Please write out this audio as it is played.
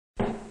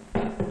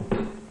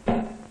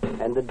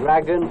and the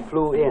dragon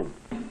flew in.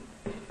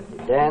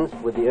 It danced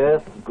with the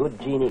earth's good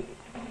genie,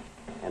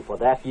 and for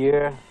that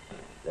year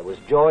there was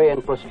joy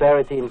and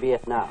prosperity in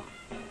Vietnam.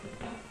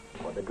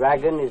 For the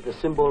dragon is the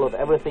symbol of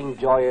everything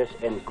joyous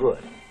and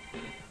good.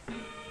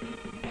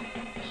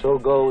 So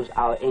goes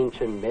our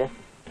ancient myth,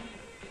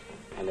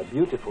 and a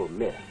beautiful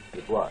myth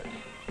it was.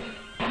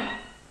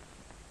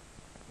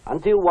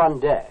 Until one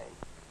day,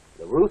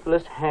 the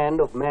ruthless hand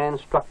of man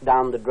struck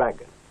down the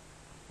dragon,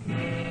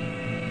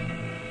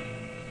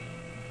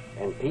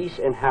 and peace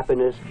and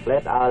happiness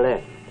fled our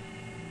land.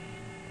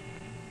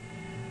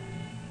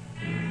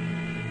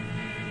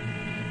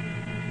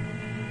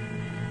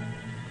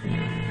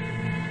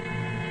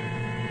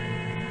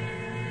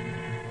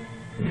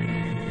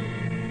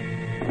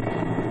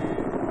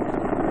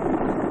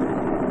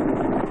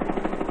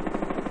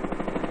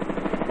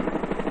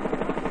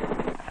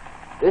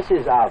 This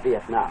is our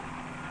Vietnam,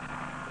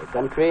 a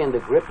country in the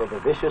grip of a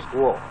vicious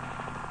war.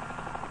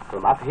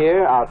 From up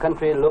here, our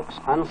country looks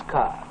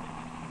unscarred,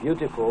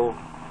 beautiful,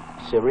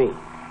 serene.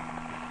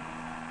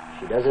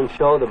 She doesn't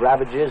show the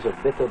ravages of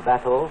bitter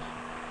battles,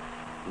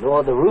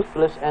 nor the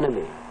ruthless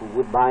enemy who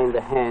would bind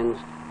the hands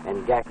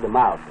and gag the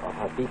mouth of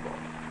her people.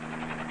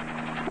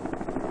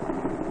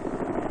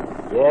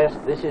 Yes,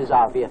 this is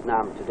our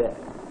Vietnam today.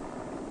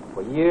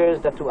 For years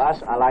that to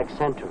us are like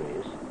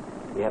centuries,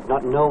 we have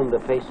not known the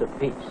face of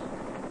peace.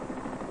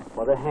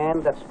 For the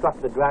hand that struck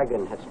the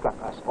dragon had struck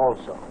us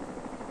also.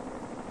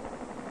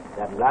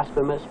 That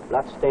blasphemous,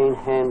 blood-stained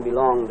hand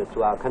belonged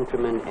to our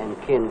countrymen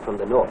and kin from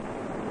the north,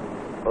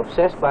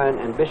 obsessed by an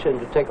ambition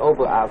to take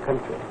over our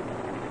country,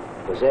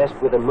 possessed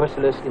with a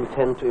merciless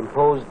intent to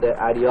impose their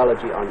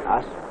ideology on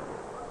us.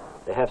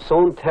 They have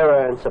sown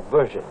terror and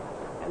subversion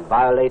and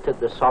violated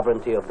the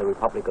sovereignty of the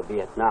Republic of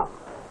Vietnam.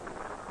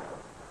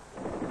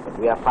 But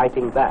we are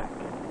fighting back,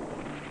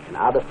 and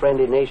other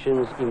friendly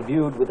nations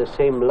imbued with the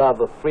same love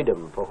of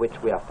freedom for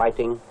which we are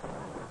fighting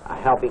are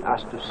helping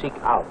us to seek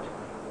out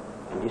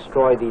and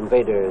destroy the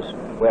invaders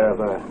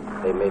wherever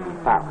they may be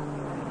found.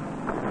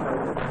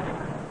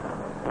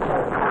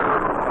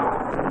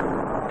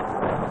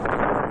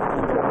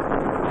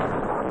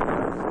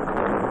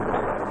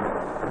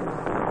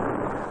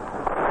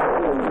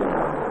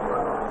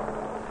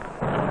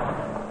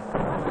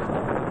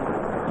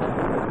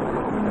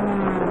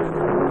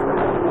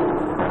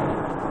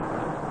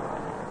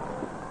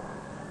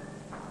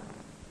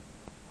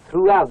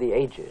 Throughout the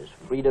ages,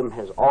 freedom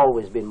has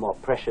always been more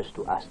precious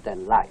to us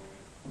than life.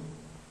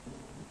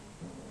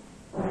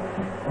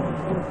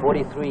 In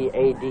 43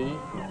 AD,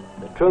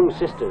 the Trung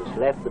sisters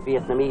left the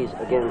Vietnamese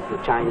against the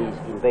Chinese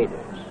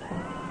invaders.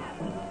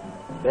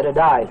 "Better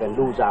die than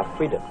lose our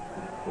freedom,"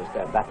 was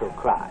their battle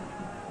cry.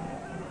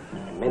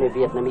 And many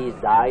Vietnamese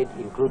died,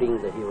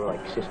 including the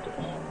heroic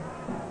sisters.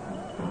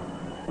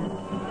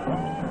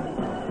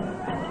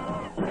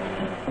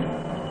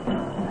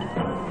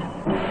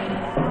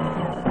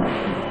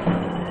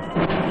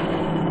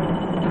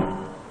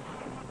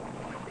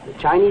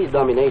 Chinese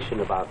domination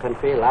of our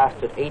country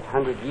lasted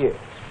 800 years.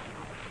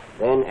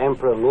 Then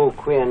Emperor Ngo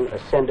Quyen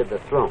ascended the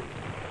throne.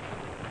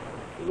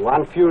 In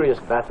one furious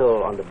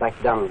battle on the Bac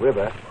Dang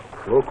River,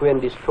 Ngo Quyen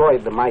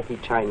destroyed the mighty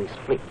Chinese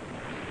fleet.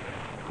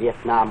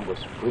 Vietnam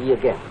was free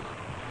again.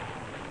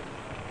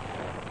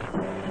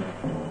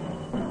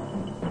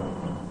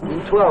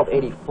 In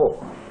 1284,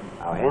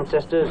 our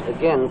ancestors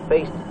again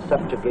faced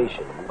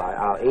subjugation by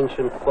our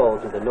ancient foe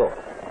to the north.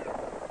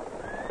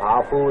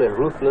 Powerful and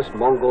ruthless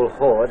Mongol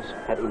hordes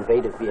had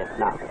invaded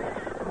Vietnam.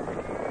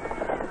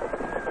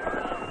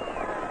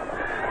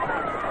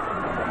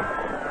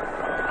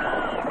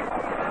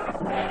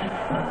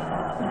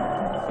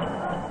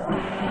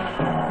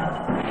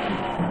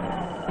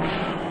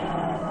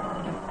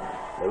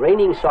 The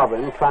reigning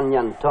sovereign, Tran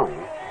Nhan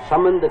Tung,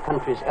 summoned the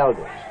country's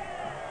elders.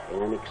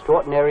 In an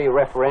extraordinary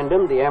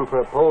referendum, the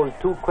emperor posed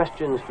two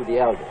questions to the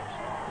elders.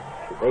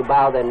 Should they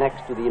bow their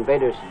necks to the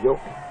invaders' yoke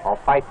or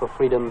fight for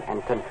freedom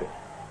and country?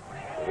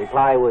 The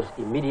reply was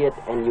immediate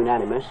and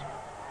unanimous: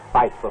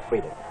 fight for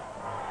freedom.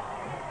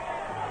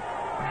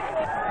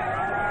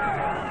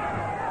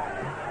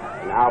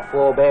 And our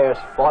forebears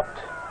fought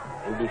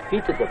and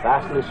defeated the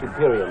vastly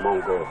superior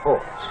Mongol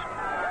hordes.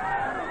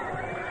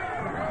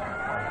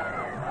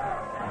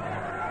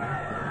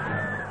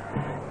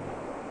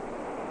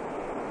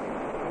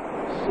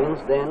 Since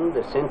then,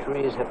 the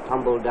centuries have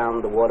tumbled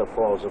down the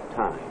waterfalls of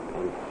time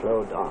and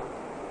flowed on.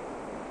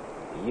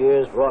 The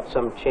years wrought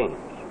some change.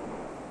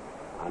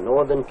 Our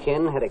northern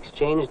kin had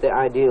exchanged their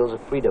ideals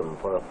of freedom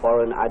for a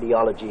foreign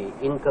ideology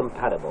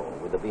incompatible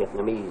with the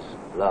Vietnamese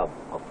love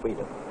of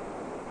freedom.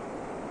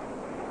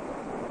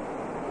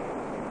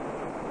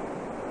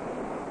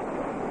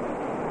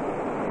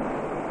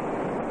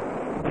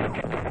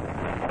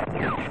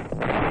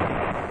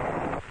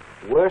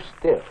 Worse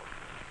still,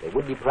 they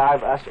would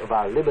deprive us of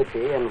our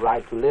liberty and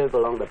right to live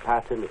along the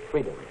pattern of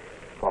freedom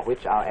for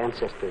which our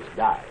ancestors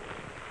died.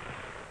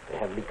 They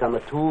have become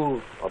a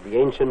tool of the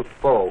ancient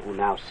foe who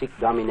now seek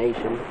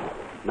domination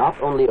not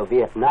only of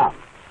Vietnam,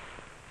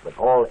 but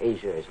all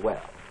Asia as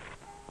well.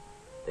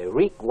 They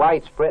wreak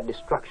widespread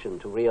destruction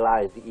to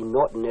realize the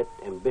inordinate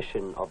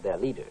ambition of their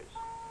leaders.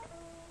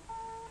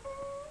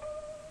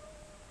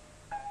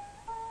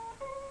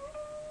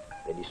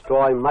 They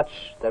destroy much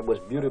that was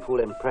beautiful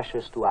and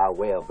precious to our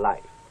way of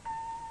life.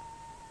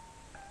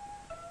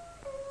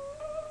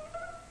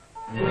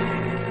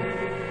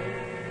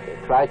 They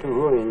try to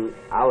ruin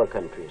our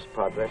country's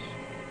progress,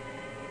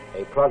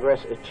 a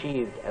progress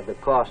achieved at the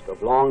cost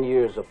of long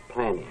years of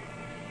planning,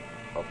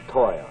 of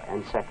toil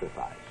and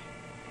sacrifice.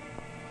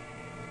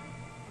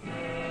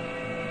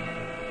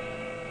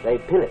 They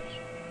pillage,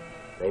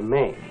 they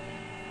maim,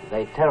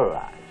 they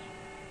terrorize,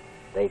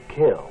 they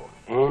kill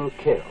and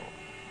kill,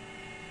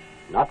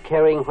 not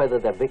caring whether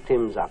their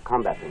victims are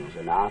combatants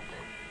or not,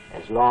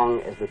 as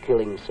long as the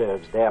killing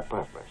serves their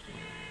purpose.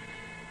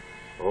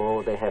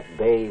 Oh, they have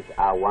bathed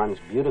our once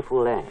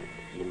beautiful land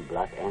in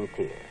blood and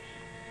tears.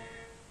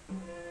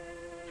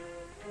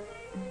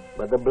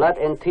 But the blood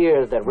and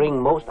tears that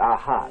wring most our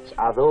hearts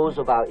are those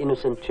of our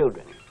innocent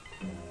children.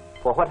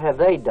 For what have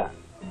they done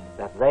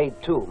that they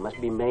too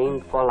must be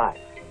maimed for life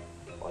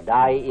or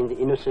die in the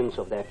innocence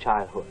of their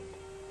childhood?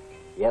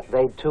 Yet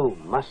they too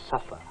must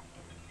suffer,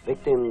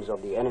 victims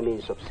of the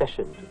enemy's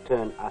obsession to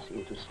turn us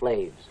into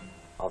slaves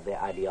of their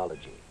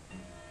ideology.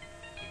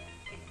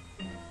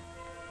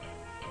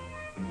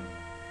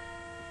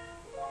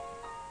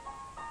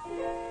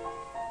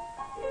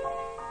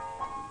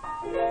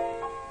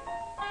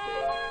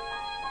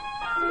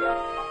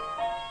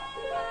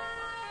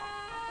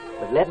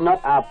 But let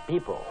not our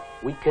people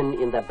weaken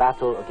in their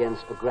battle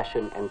against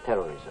aggression and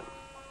terrorism.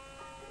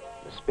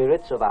 The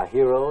spirits of our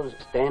heroes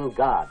stand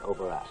guard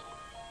over us.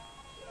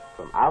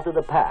 From out of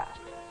the past,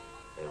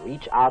 they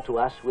reach out to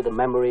us with the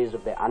memories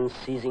of their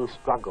unceasing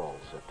struggles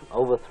to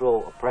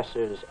overthrow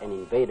oppressors and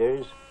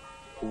invaders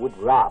who would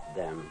rob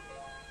them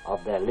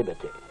of their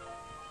liberty.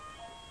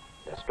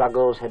 Their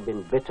struggles had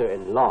been bitter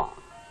and long,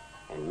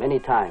 and many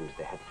times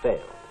they had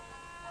failed.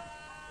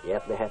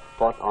 Yet they had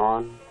fought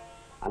on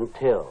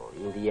until,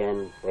 in the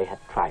end, they had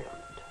triumphed.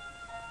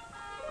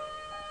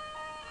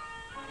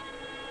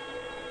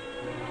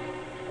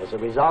 As a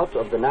result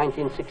of the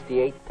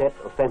 1968 Tet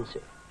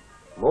Offensive,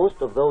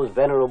 most of those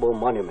venerable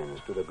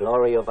monuments to the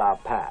glory of our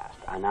past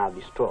are now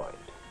destroyed.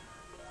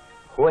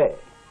 Hue,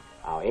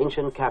 our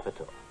ancient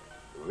capital,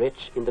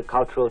 rich in the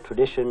cultural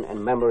tradition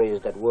and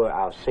memories that were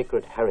our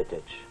sacred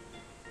heritage,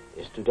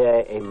 is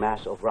today a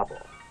mass of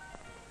rubble.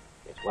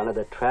 It's one of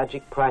the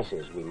tragic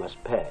prices we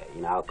must pay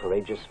in our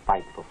courageous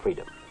fight for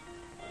freedom.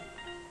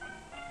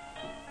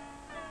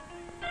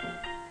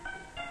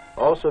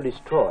 Also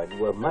destroyed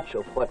were much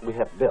of what we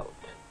have built.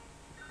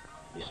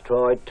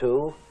 Destroyed,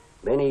 too,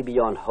 many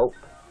beyond hope,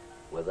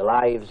 were the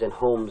lives and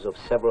homes of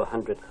several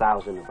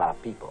 100,000 of our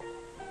people.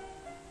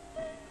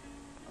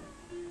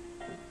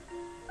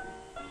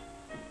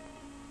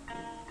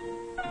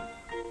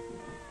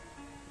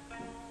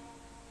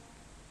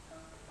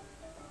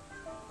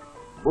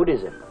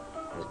 Buddhism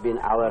has been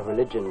our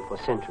religion for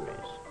centuries.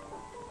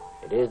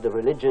 It is the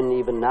religion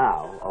even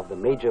now of the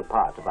major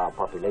part of our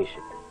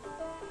population.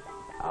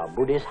 Our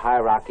Buddhist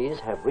hierarchies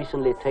have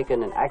recently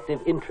taken an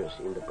active interest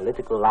in the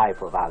political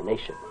life of our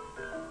nation.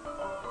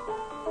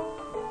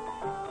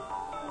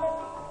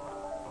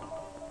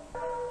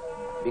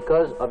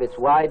 Because of its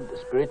wide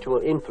spiritual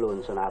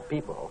influence on our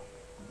people,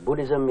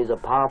 Buddhism is a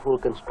powerful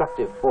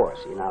constructive force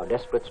in our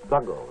desperate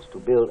struggles to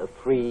build a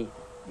free,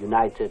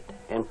 united,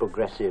 and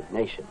progressive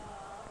nation.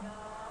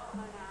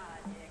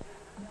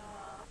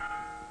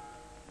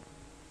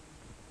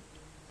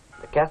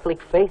 The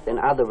Catholic faith and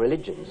other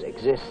religions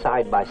exist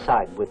side by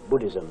side with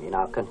Buddhism in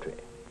our country.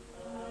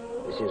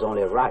 This is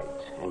only right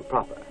and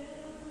proper.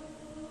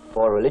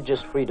 For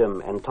religious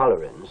freedom and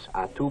tolerance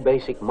are two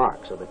basic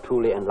marks of a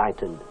truly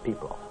enlightened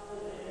people.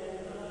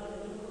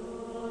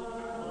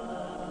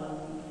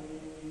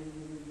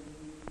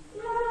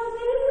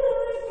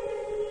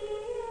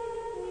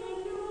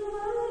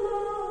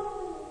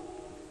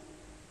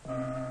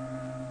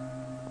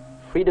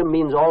 Freedom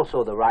means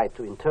also the right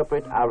to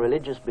interpret our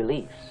religious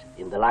beliefs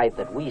in the light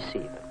that we see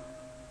them.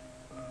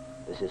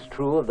 This is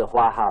true of the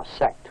Hua'ao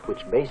sect,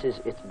 which bases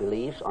its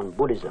beliefs on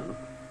Buddhism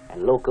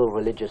and local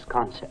religious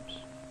concepts.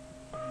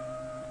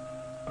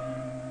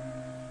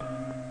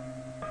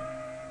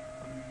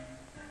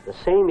 The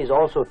same is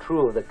also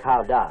true of the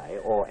Cao Dai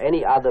or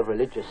any other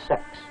religious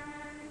sects.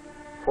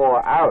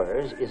 For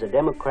ours is a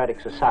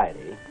democratic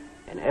society,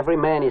 and every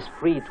man is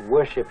free to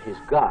worship his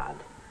God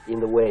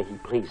in the way he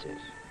pleases.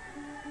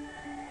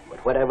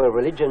 But whatever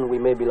religion we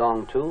may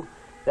belong to,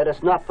 let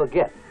us not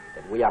forget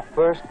that we are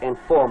first and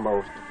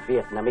foremost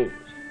Vietnamese.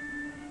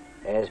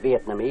 As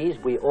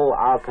Vietnamese, we owe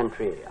our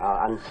country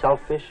our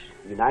unselfish,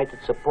 united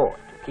support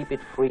to keep it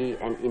free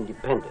and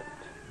independent.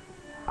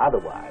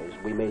 Otherwise,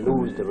 we may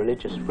lose the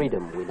religious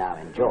freedom we now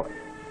enjoy.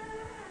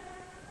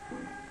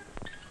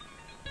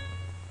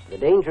 The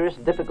dangerous,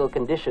 difficult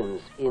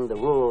conditions in the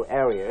rural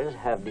areas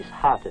have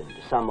disheartened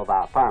some of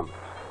our farmers.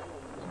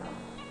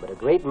 But a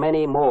great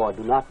many more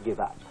do not give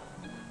up.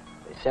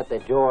 They set their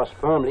jaws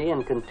firmly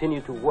and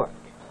continue to work,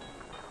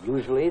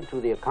 usually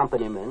to the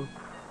accompaniment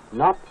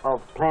not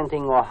of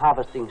planting or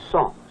harvesting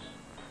songs,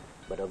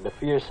 but of the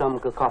fearsome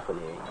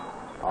cacophony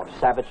of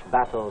savage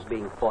battles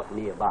being fought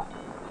nearby.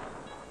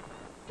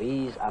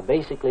 These are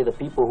basically the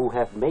people who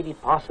have made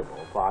it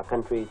possible for our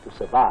country to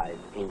survive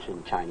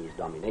ancient Chinese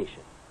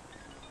domination.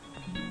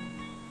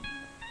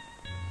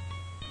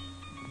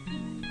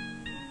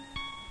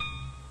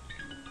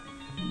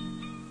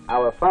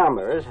 Our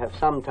farmers have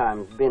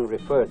sometimes been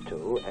referred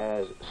to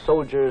as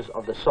soldiers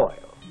of the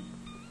soil.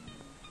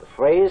 The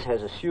phrase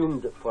has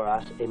assumed for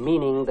us a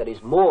meaning that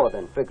is more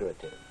than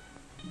figurative.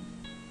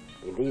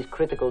 In these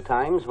critical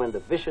times when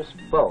the vicious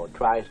foe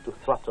tries to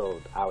throttle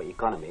our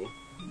economy,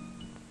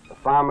 the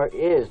farmer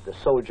is the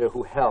soldier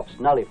who helps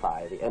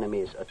nullify the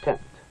enemy's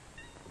attempt.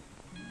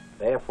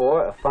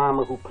 Therefore, a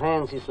farmer who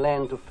plans his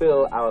land to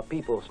fill our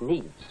people's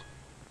needs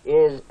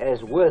is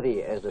as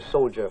worthy as the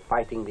soldier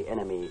fighting the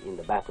enemy in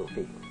the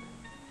battlefield.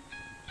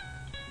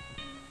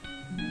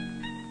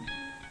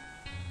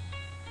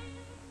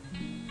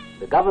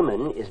 The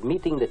government is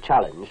meeting the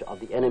challenge of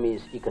the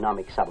enemy's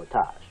economic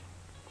sabotage.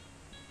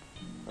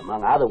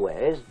 Among other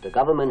ways, the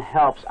government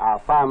helps our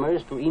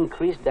farmers to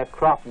increase their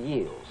crop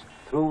yields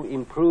through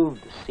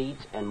improved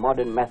seeds and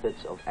modern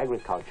methods of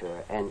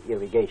agriculture and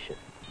irrigation.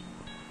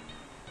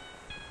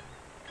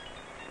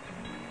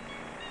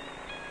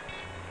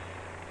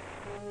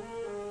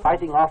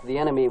 Fighting off the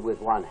enemy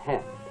with one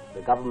hand,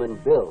 the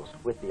government builds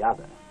with the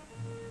other.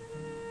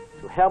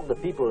 To help the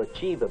people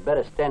achieve a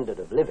better standard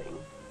of living,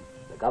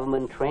 the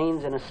government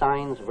trains and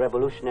assigns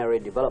revolutionary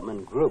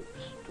development groups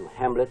to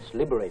hamlets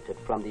liberated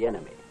from the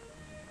enemy.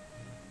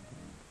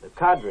 The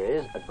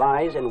cadres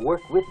advise and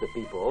work with the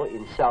people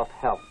in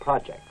self-help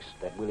projects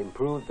that will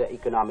improve their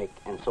economic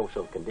and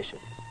social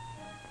conditions.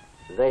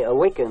 They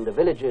awaken the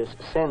villagers'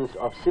 sense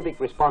of civic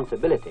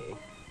responsibility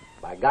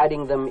by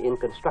guiding them in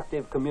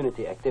constructive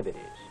community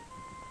activities.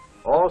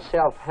 All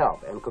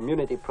self-help and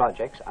community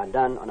projects are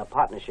done on a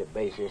partnership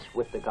basis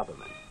with the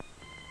government.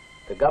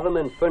 The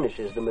government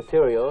furnishes the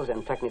materials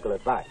and technical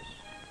advice.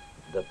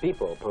 The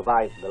people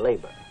provide the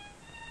labor.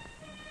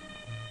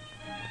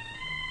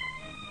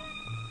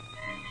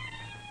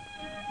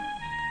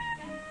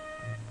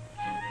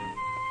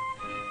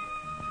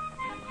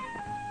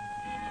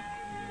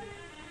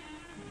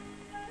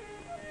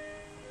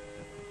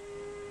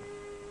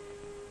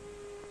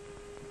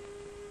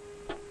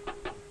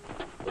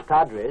 The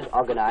cadres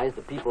organize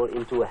the people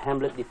into a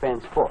hamlet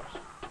defense force.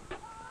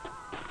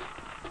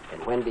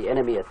 And when the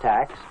enemy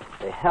attacks,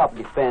 they help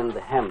defend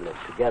the hamlet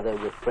together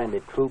with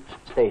friendly troops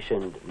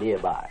stationed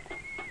nearby.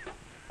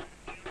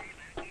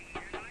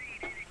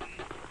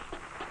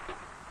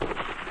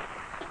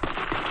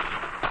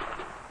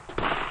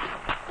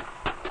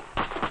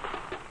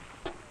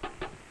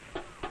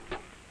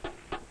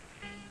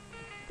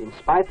 In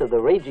spite of the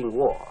raging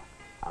war,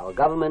 our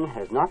government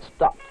has not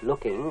stopped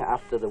looking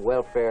after the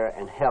welfare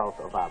and health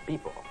of our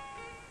people,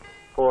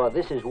 for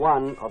this is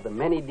one of the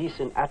many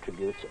decent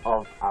attributes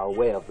of our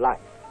way of life,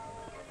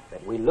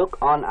 that we look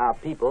on our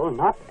people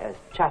not as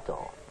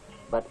chattel,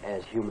 but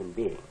as human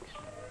beings.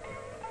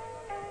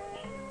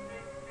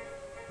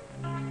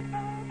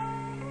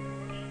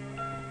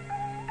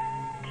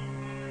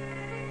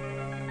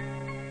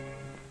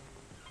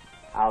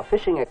 Our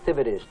fishing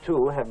activities,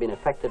 too, have been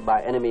affected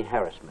by enemy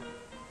harassment.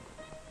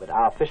 But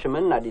our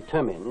fishermen are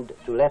determined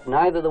to let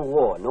neither the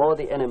war nor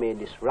the enemy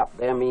disrupt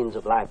their means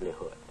of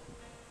livelihood.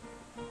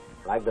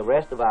 Like the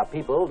rest of our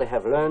people, they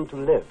have learned to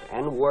live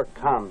and work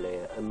calmly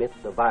amid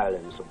the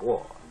violence of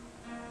war.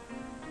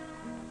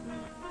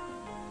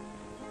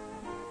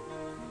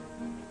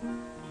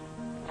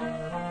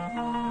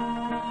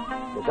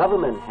 The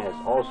government has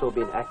also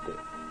been active.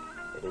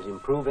 It is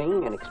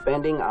improving and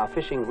expanding our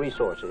fishing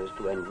resources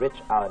to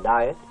enrich our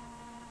diet,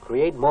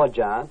 create more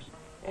jobs,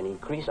 and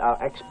increase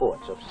our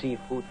exports of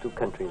seafood to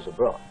countries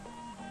abroad.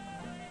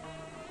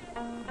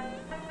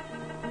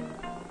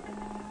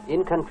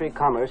 In-country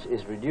commerce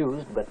is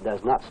reduced but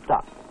does not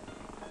stop.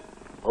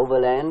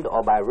 Overland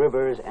or by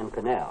rivers and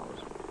canals,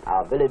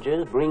 our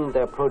villagers bring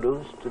their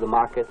produce to the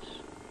markets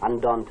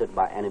undaunted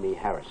by enemy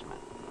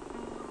harassment.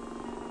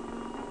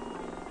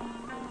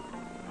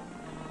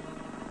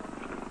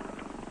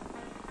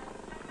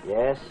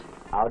 Yes,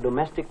 our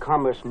domestic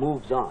commerce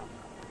moves on.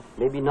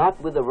 Maybe not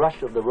with the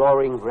rush of the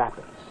roaring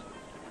rapids,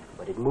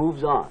 but it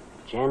moves on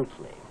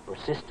gently,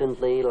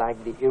 persistently,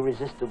 like the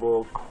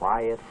irresistible,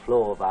 quiet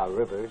flow of our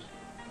rivers,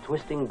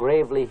 twisting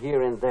bravely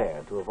here and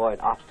there to avoid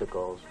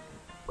obstacles,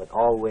 but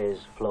always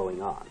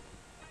flowing on.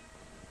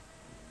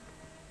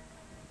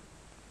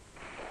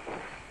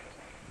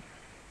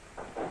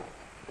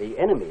 The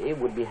enemy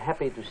would be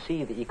happy to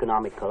see the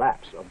economic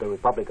collapse of the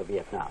Republic of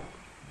Vietnam.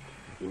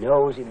 He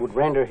knows it would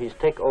render his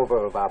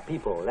takeover of our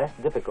people less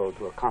difficult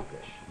to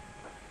accomplish.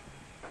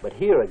 But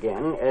here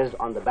again, as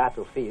on the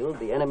battlefield,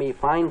 the enemy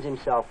finds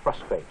himself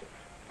frustrated.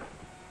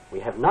 We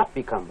have not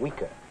become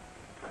weaker.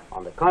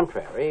 On the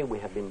contrary, we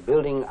have been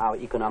building our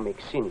economic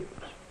sinews.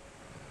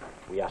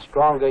 We are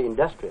stronger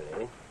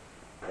industrially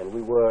than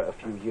we were a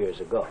few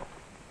years ago.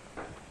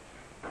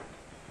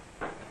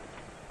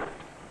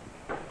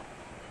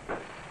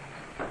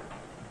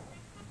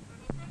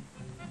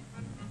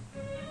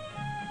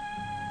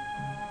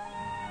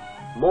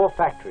 More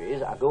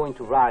factories are going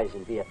to rise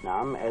in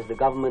Vietnam as the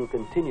government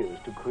continues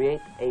to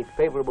create a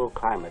favorable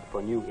climate for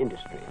new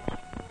industries.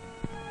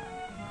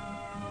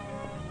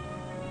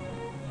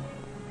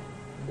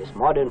 This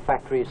modern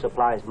factory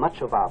supplies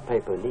much of our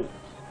paper needs.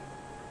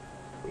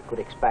 We could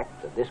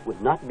expect that this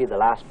would not be the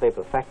last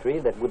paper factory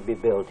that would be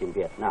built in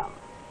Vietnam.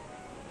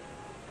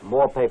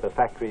 More paper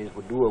factories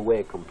would do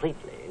away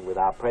completely with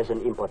our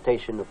present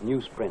importation of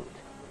newsprint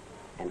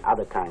and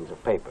other kinds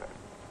of paper.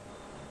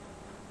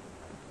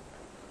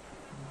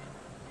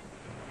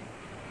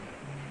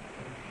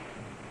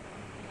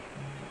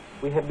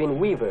 We have been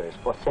weavers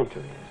for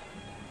centuries.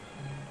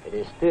 It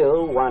is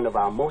still one of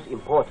our most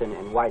important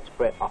and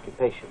widespread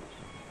occupations.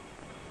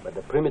 But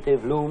the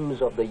primitive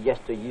looms of the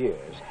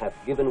yesteryears have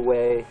given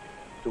way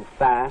to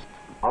fast,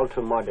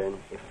 ultra-modern,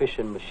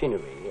 efficient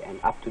machinery and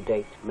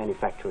up-to-date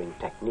manufacturing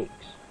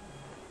techniques.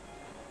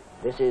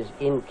 This is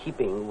in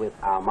keeping with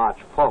our march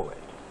forward.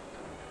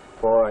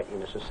 For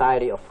in a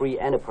society of free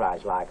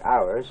enterprise like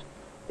ours,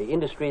 the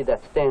industry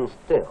that stands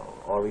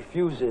still or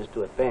refuses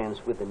to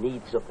advance with the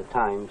needs of the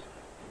times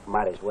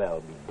might as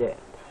well be dead.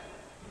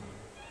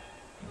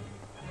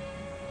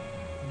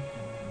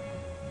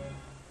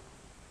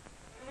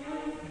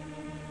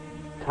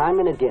 Time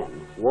and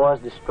again, war's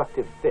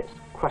destructive fist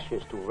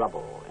crushes to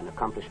rubble an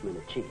accomplishment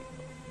achieved.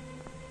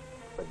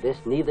 But this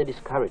neither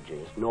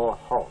discourages nor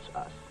halts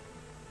us.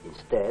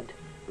 Instead,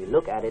 we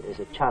look at it as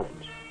a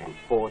challenge and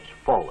forge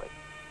forward.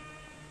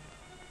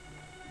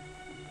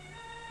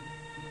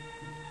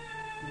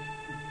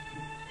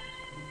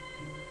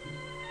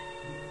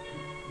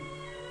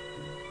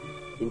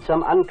 In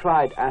some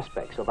untried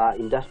aspects of our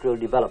industrial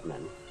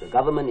development, the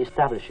government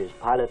establishes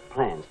pilot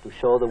plans to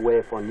show the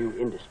way for new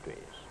industries.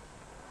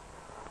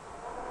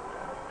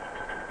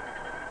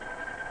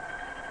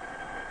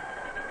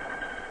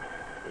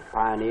 It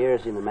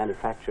pioneers in the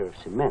manufacture of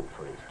cement,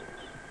 for instance.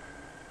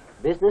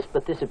 Business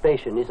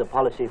participation is a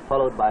policy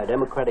followed by a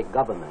democratic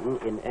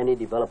government in any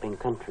developing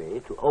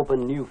country to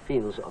open new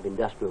fields of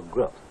industrial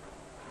growth.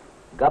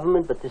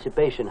 Government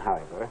participation,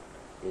 however,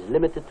 is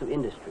limited to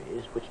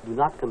industries which do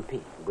not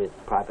compete with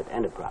private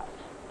enterprise.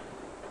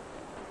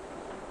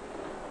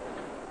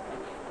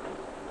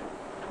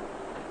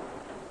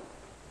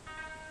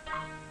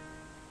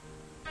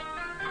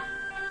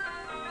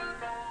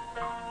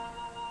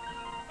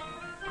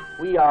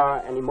 We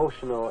are an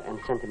emotional and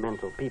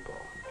sentimental people.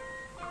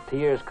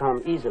 Tears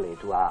come easily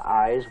to our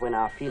eyes when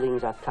our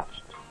feelings are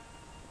touched.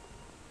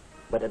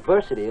 But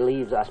adversity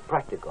leaves us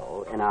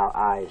practical and our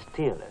eyes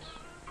tearless.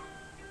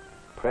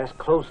 Pressed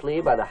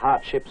closely by the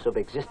hardships of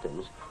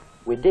existence,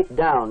 we dig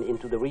down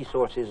into the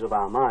resources of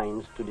our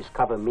minds to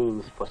discover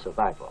means for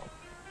survival.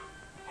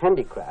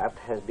 Handicraft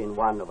has been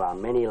one of our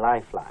many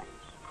lifelines.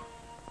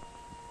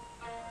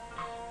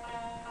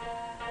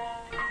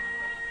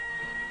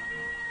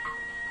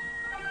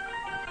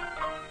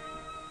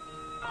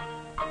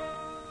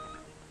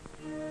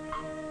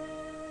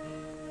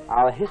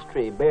 Our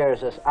history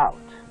bears us out.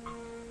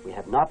 We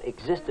have not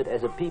existed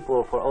as a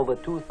people for over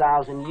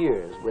 2,000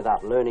 years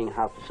without learning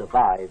how to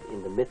survive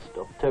in the midst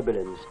of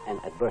turbulence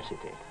and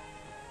adversity.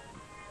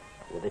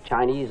 With the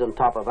Chinese on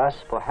top of us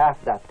for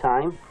half that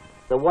time,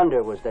 the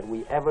wonder was that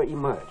we ever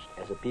emerged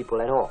as a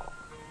people at all.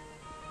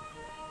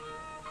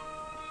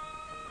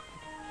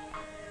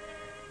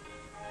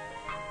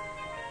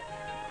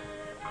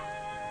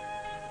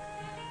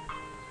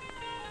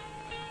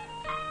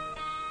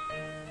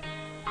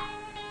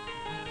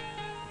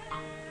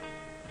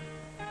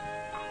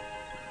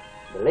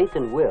 The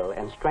latent will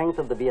and strength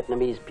of the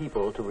Vietnamese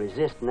people to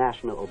resist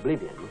national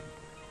oblivion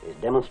is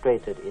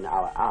demonstrated in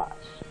our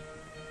arts.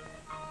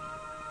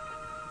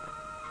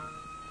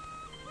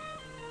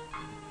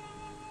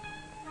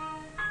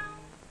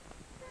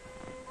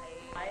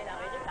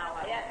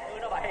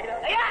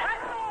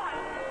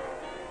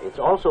 It's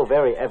also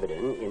very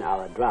evident in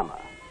our drama.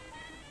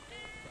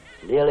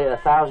 Nearly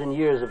 1,000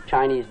 years of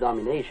Chinese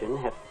domination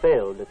have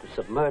failed to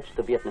submerge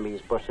the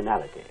Vietnamese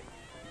personality.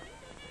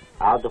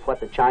 Out of what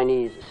the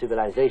Chinese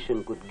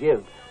civilization could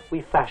give,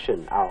 we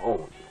fashion our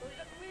own.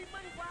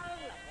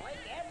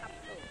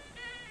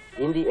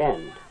 In the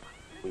end,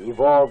 we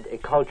evolved a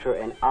culture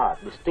and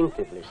art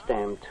distinctively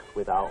stamped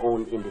with our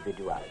own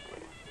individuality.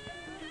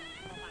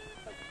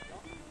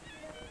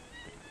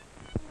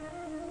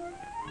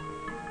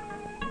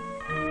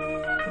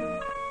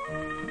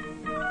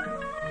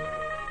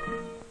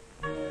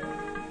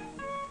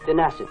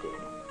 Tenacity,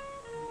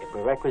 a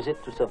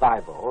prerequisite to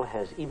survival,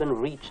 has even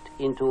reached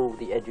into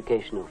the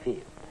educational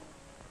field.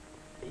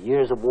 The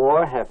years of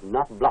war have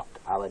not blocked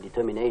our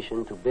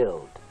determination to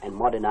build and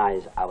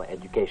modernize our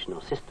educational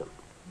system.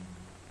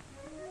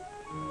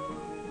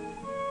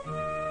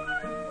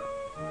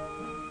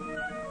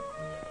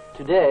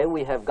 Today,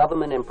 we have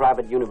government and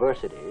private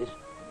universities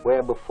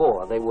where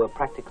before they were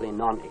practically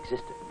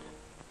non-existent.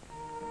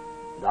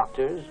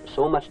 Doctors,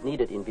 so much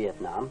needed in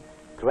Vietnam,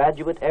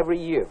 graduate every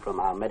year from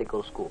our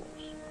medical schools.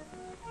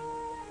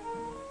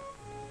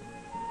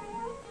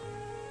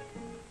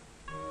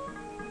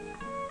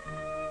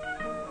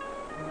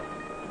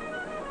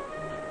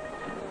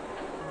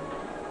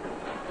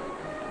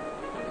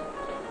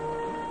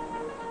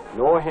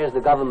 Nor has the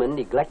government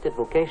neglected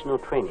vocational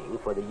training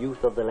for the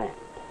youth of the land.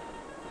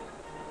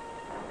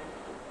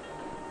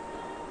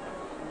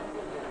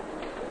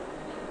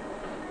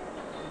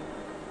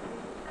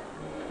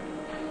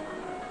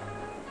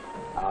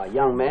 Our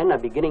young men are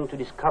beginning to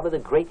discover the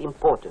great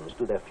importance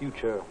to their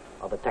future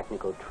of a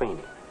technical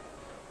training.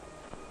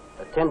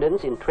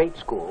 Attendance in trade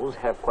schools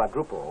have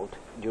quadrupled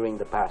during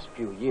the past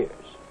few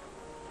years.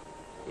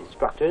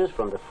 Instructors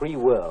from the free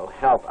world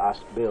help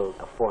us build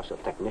a force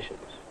of technicians.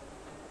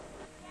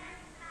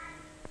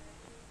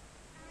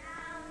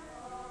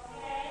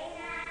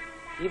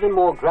 Even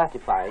more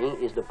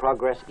gratifying is the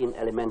progress in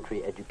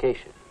elementary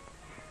education.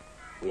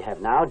 We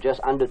have now just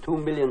under 2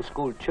 million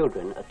school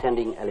children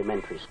attending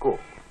elementary school.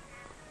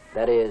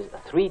 That is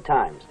 3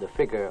 times the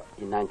figure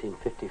in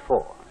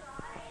 1954.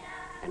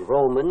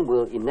 Enrollment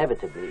will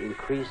inevitably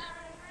increase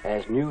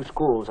as new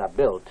schools are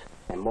built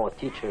and more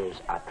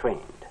teachers are trained.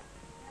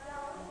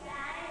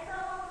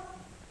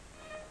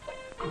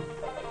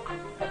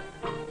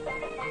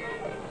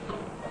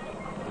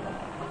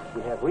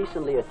 We have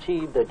recently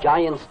achieved a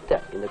giant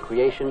step in the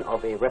creation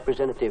of a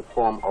representative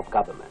form of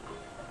government.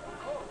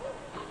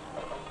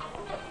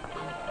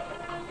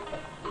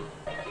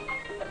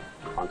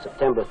 On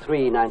September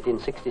 3,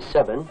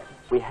 1967,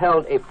 we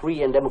held a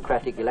free and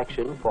democratic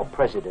election for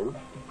president,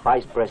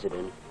 vice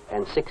president,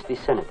 and 60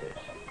 senators.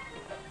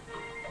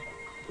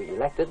 We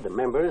elected the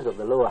members of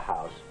the lower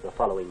house the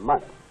following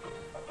month.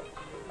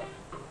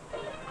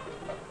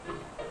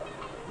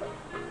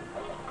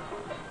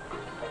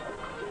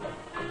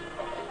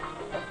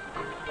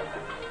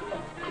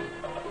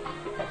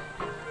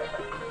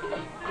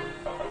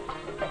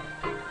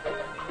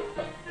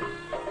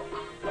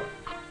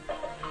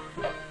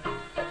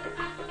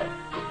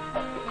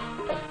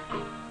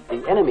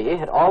 The enemy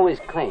had always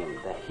claimed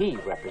that he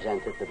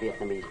represented the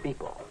Vietnamese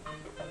people.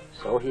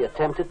 So he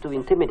attempted to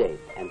intimidate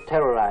and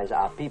terrorize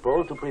our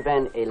people to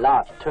prevent a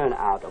large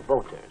turnout of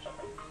voters.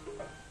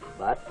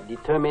 But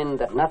determined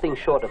that nothing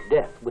short of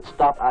death would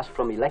stop us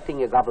from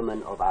electing a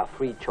government of our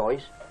free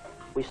choice,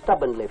 we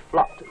stubbornly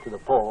flocked to the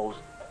polls,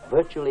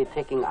 virtually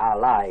taking our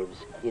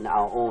lives in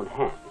our own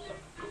hands.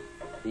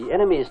 The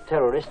enemy's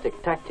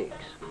terroristic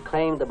tactics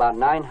claimed about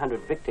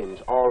 900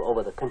 victims all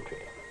over the country.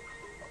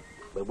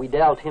 But we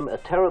dealt him a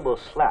terrible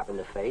slap in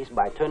the face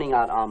by turning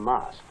out en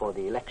masse for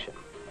the election.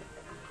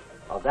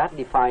 Of that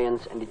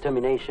defiance and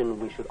determination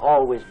we should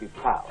always be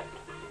proud.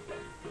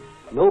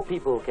 No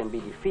people can be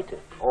defeated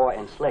or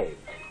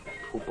enslaved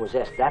who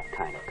possess that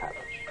kind of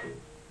courage.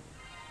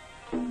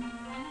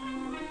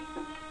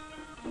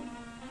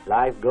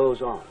 Life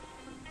goes on.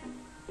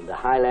 In the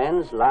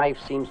highlands, life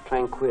seems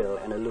tranquil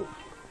and aloof.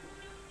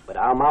 But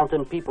our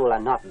mountain people are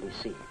not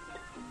deceived.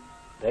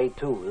 They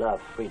too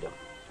love freedom,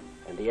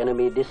 and the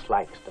enemy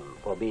dislikes them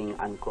for being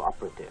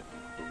uncooperative.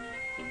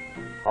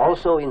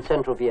 Also in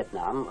central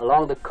Vietnam,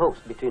 along the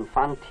coast between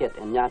Phan Thiet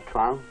and Nha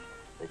Trang,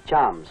 the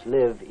Chams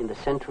live in the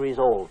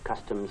centuries-old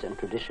customs and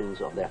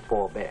traditions of their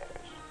forebears.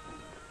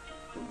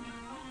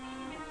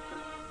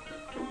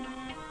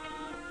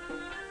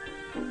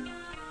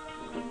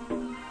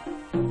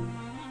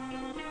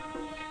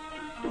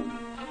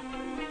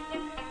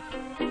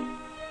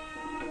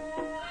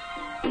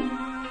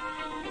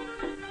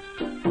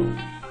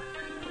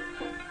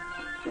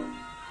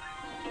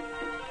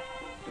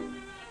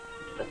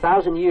 A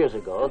 1,000 years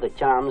ago, the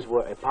Chams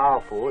were a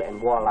powerful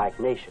and warlike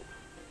nation.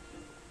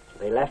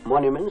 They left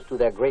monuments to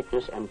their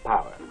greatness and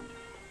power.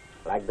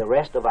 Like the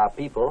rest of our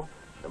people,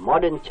 the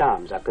modern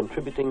Chams are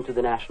contributing to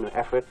the national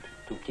effort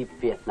to keep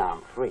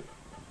Vietnam free.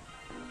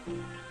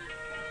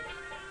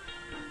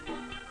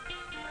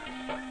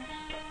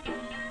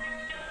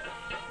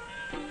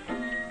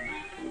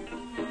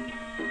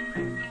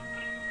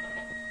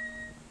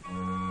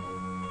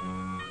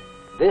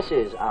 This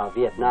is our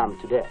Vietnam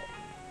today.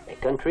 A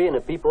country and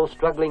a people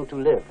struggling to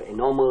live a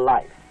normal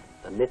life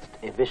amidst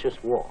a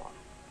vicious war.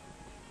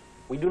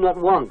 We do not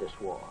want this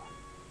war.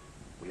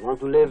 We want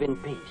to live in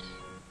peace.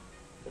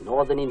 The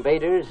northern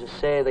invaders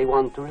say they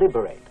want to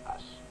liberate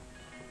us.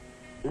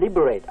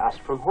 Liberate us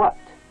from what?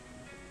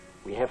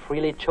 We have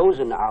freely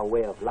chosen our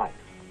way of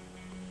life.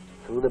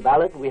 Through the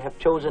ballot, we have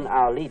chosen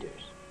our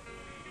leaders.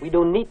 We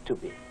don't need to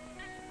be.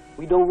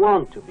 We don't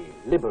want to be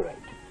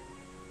liberated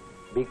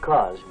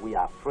because we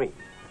are free.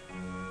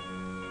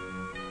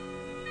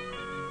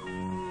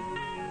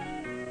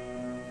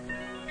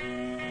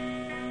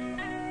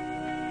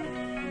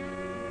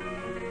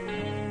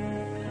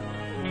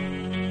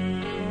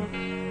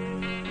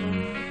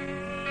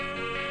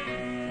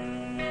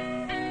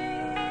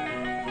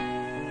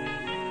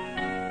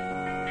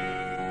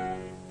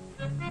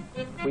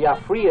 We are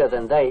freer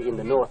than they in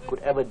the North could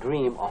ever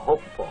dream or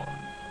hope for.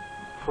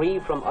 Free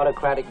from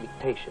autocratic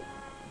dictation.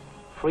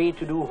 Free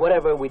to do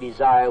whatever we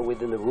desire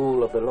within the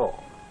rule of the law.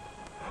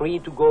 Free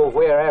to go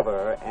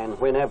wherever and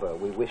whenever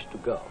we wish to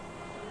go.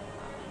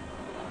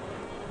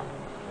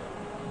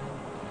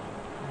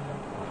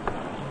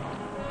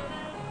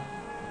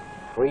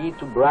 Free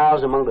to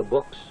browse among the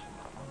books.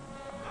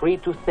 Free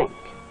to think,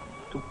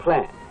 to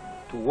plan,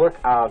 to work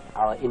out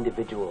our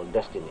individual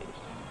destinies.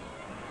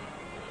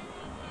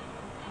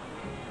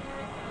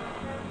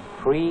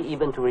 free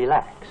even to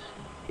relax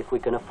if we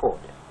can afford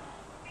it.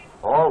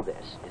 All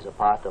this is a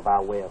part of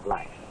our way of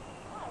life.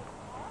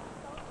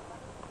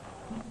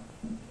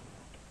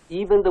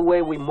 Even the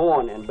way we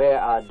mourn and bear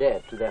our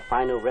dead to their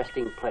final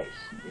resting place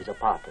is a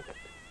part of it.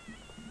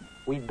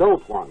 We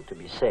don't want to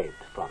be saved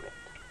from it.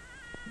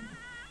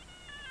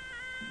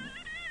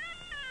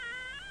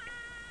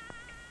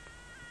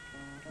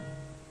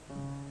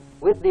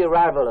 With the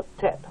arrival of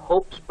Tet,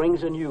 hope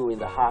springs anew in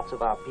the hearts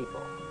of our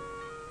people.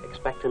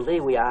 Expectantly,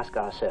 we ask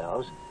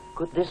ourselves,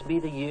 could this be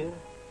the year?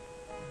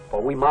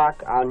 For we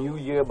mark our new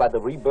year by the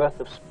rebirth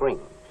of spring,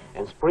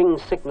 and spring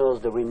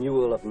signals the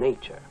renewal of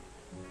nature.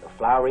 The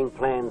flowering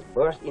plants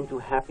burst into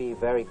happy,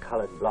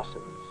 vari-colored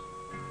blossoms.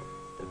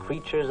 The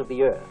creatures of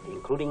the earth,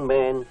 including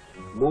man,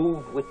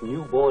 move with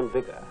newborn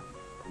vigor.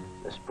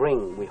 The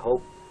spring, we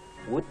hope,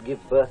 would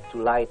give birth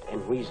to light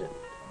and reason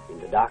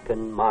in the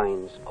darkened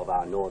minds of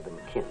our northern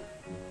kin.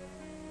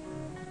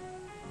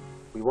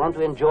 We want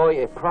to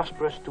enjoy a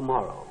prosperous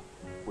tomorrow.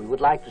 We would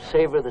like to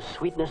savor the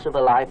sweetness of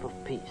a life of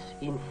peace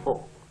in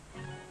full.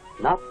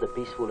 Not the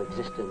peaceful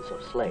existence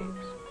of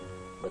slaves,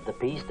 but the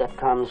peace that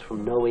comes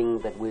from knowing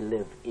that we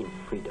live in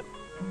freedom.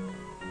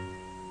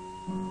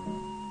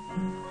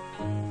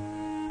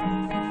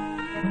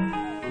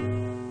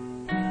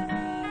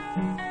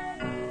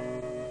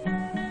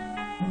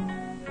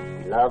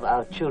 We love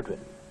our children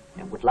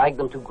and would like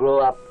them to grow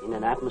up in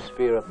an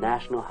atmosphere of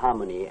national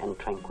harmony and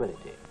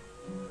tranquility.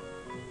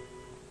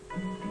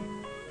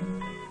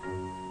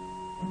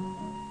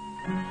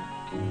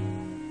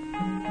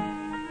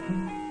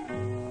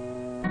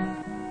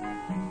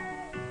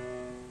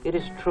 It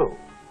is true,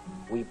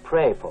 we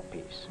pray for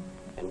peace,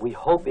 and we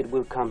hope it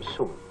will come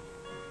soon.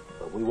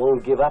 But we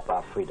won't give up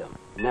our freedom,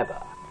 never,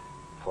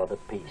 for the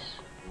peace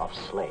of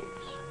slaves.